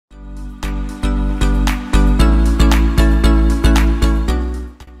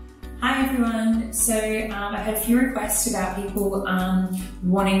So I've had a few requests about people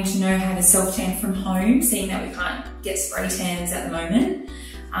wanting to know how to self-tan from home, seeing that we can't get spray tans at the moment.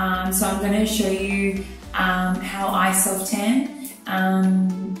 So I'm going to show you how I self-tan.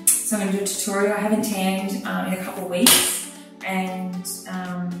 So I'm going to do a tutorial. I haven't tanned in a couple of weeks, and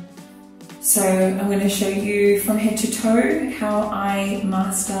so I'm going to show you from head to toe how I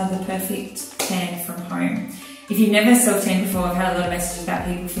master the perfect tan from home. If you've never self-tanned before, I've had a lot of messages about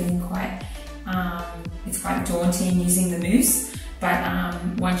people feeling it's quite daunting using the mousse, but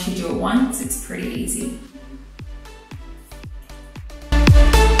once you do it once, it's pretty easy.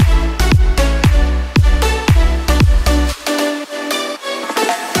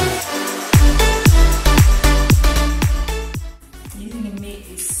 Using a mitt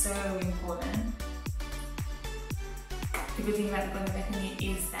is so important. The good thing about the GlowByBeca mitt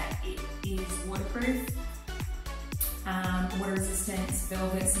is that it is waterproof. Water resistance,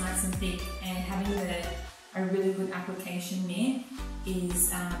 velvet's nice and thick, and having a really good application mitt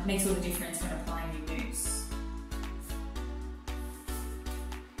makes all the difference when applying your mousse.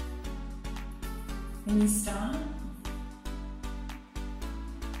 When you start,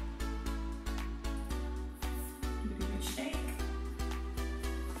 give it a good shake.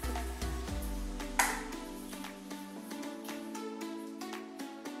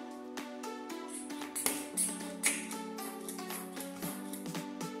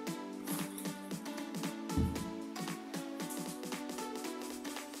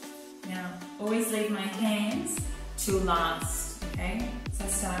 Now, always leave my hands till last, okay? So I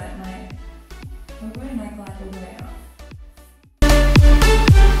start at my elbow and I glide all the way up.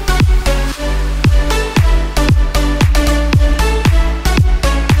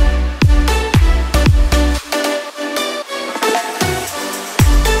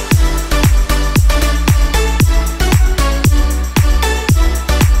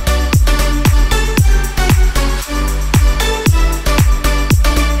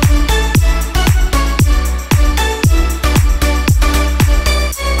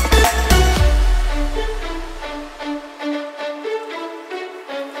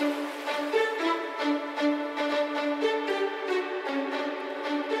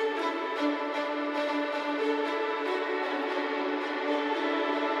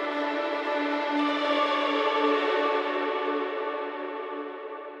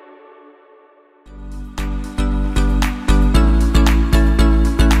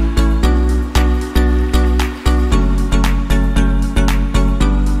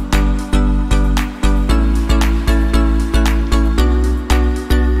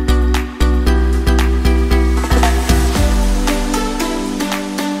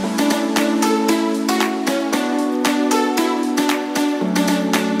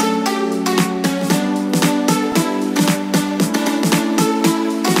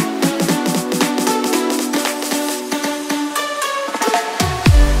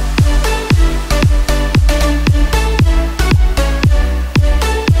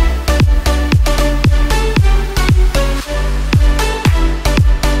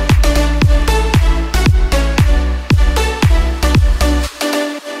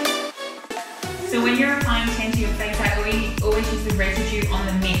 So when you're applying tan to your face, I always use the residue on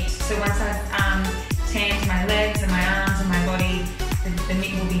the mitt. So once I've tanned my legs and my arms and my body, the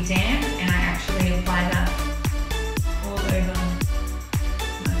mitt will be damp, and I actually apply that all over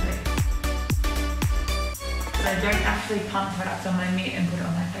my face. So I don't actually pump product on my mitt and put it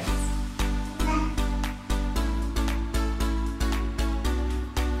on my face.